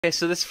Okay,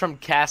 so this is from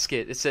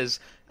Casket. It says,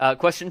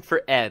 question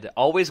for Ed.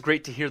 Always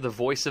great to hear the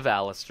voice of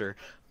Alistair,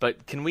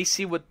 but can we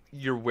see what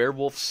your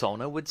werewolf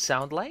Sona would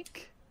sound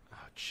like? Oh,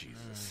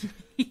 Jesus.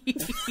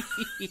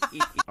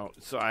 Oh,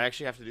 so I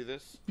actually have to do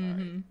this?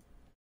 Mm-hmm.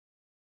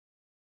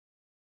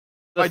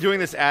 Am I doing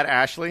this at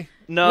Ashley?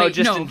 No, Wait,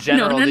 just no, in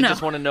general. no, They no.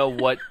 just want to know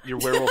what your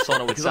werewolf Sona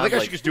would Because I sound think I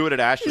like. should just do it at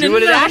Ashley. Do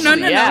it at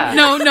Ashley, yeah.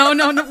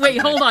 No, wait,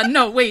 hold on.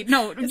 No, wait,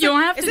 no. You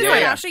don't have to Is do it it.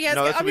 at Ashley? Yes,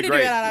 No, this I'm will be gonna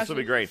do great. it at This will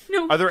be Ashley. great.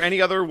 No. Are there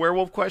any other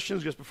werewolf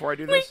questions just before I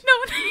do this?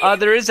 Wait, no.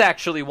 There is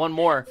actually one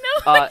more.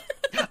 No.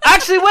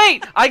 Actually,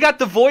 wait! I got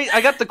the voice. I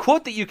got the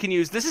quote that you can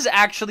use. This is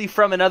actually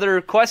from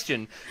another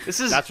question. This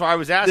is. That's why I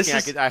was asking.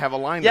 this is- I have a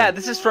line Yeah, there.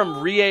 this is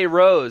from Rie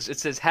Rose. It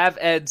says, "Have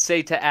Ed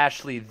say to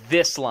Ashley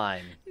this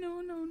line." No.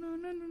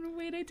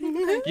 Wait, I take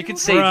it back. You can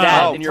say Bruh.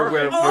 that Oh, in your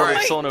perfect. werewolf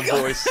my Sona God.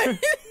 voice. No,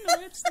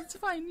 it's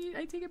fine.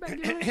 I take it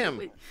back.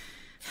 Wait.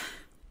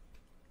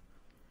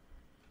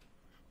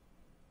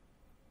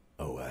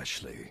 Oh,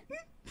 Ashley.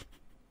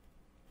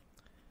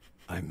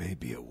 I may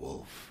be a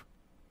wolf,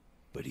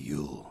 but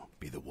you'll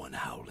be the one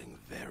howling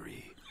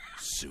very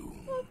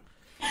soon.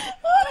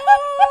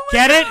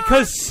 Get it?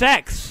 'Cause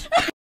sex.